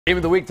Game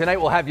of the week tonight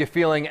will have you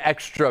feeling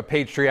extra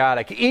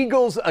patriotic.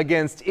 Eagles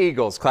against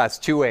Eagles. Class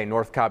 2A,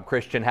 North Cobb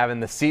Christian having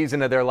the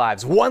season of their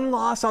lives. One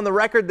loss on the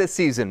record this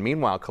season.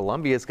 Meanwhile,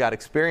 Columbia's got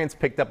experience,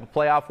 picked up a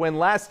playoff win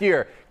last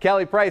year.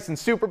 Kelly Price and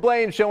Super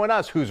Blaine showing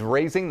us who's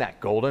raising that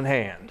golden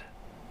hand.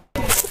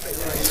 That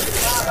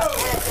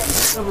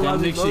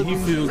makes sure he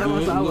feels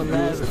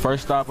good.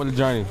 First stop of the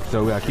journey,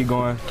 so we gotta keep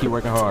going, keep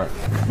working hard.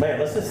 Man,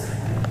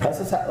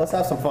 let's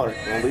have some fun.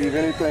 Don't leave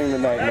anything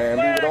tonight, man.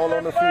 Leave it all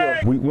on the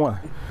field. Week one.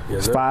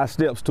 There's 5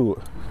 steps to it.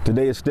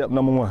 Today is step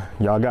number 1.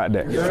 Y'all got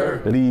that.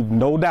 Yes, leave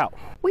no doubt.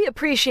 We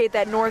appreciate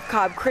that North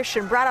Cobb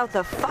Christian brought out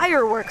the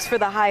fireworks for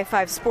the High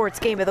Five Sports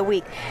Game of the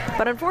Week.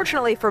 But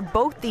unfortunately for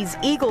both these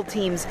Eagle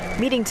teams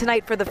meeting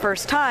tonight for the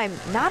first time,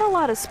 not a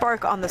lot of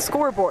spark on the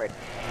scoreboard.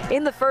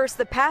 In the first,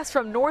 the pass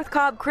from North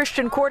Cobb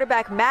Christian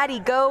quarterback Maddie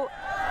goes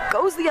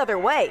the other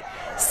way.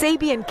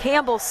 Sabian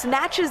Campbell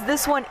snatches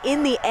this one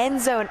in the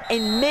end zone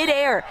in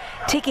midair,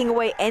 taking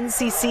away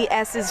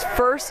NCCS's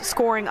first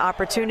scoring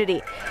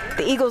opportunity.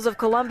 The Eagles of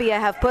Columbia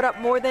have put up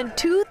more than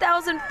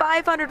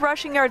 2,500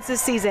 rushing yards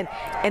this season,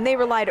 and they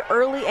relied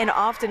early and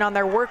often on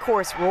their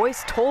workhorse,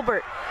 Royce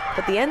Tolbert.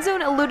 But the end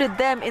zone eluded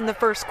them in the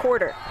first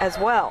quarter as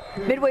well.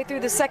 Midway through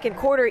the second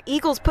quarter,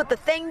 Eagles put the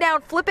thing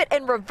down, flip it,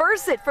 and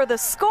reverse it for the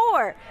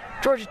score.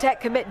 Georgia Tech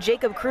commit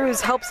Jacob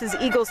Cruz helps his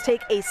Eagles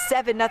take a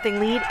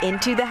 7-0 lead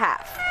into the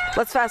half.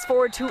 Let's fast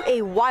forward to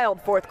a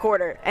wild fourth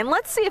quarter, and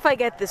let's see if I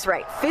get this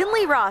right.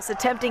 Finley Ross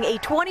attempting a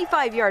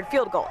 25-yard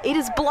field goal. It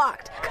is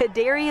blocked.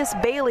 Kadarius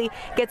Bailey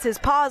gets his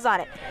paws on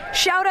it.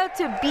 Shout out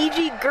to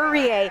BG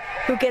Gurrier,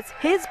 who gets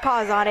his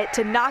paws on it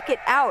to knock it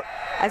out,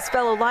 as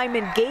fellow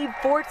lineman Gabe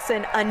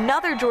Fortson,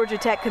 another Georgia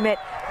Tech commit,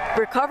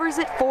 recovers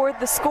it for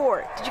the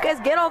score. Did you guys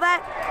get all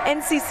that?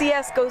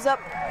 NCCS goes up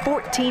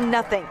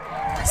 14-0.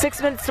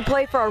 6 minutes to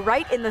play for a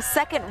right in the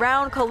second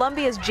round.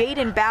 Columbia's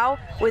Jaden Bow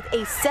with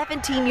a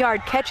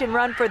 17-yard catch and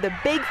run for the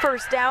big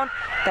first down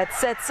that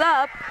sets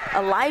up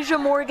Elijah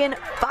Morgan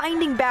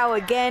finding Bow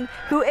again,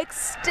 who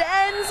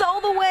extends all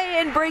the way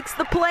and breaks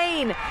the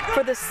plane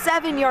for the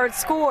 7-yard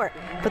score.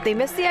 But they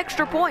missed the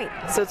extra point,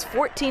 so it's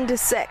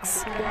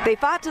 14-6. They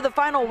fought to the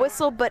final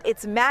whistle, but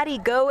it's Matty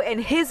Go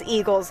and his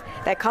Eagles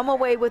that come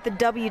away with the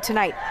W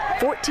tonight.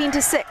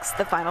 14-6,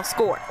 the final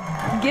score.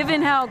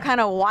 Given how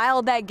kind of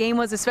wild that game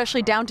was,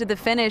 especially down to the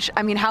finish,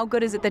 I mean, how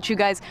good is it that you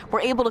guys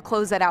were able to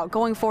close that out,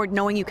 going forward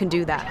knowing you can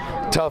do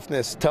that?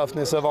 Toughness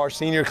of our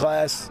senior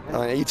class.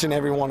 Each and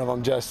every one of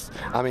them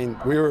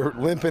we were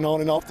limping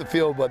on and off the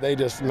field, but they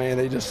just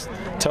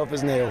tough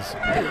as nails.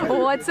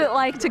 Well, what's it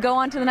like to go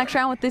on to the next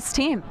round with this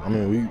team? I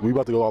mean, we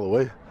about to go all the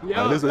way.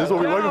 Yeah. This is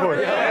what we're working for.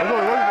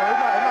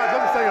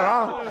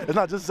 It's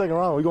not just a second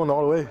round. We're going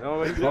all the way.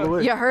 All the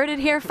way. You heard it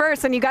here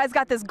first, and you guys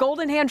got this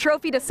golden hand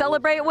trophy to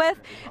celebrate with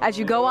as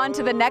you go on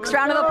to the next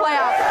round of the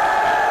playoffs.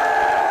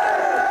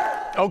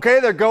 Okay,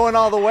 they're going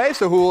all the way,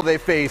 so who will they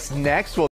face next?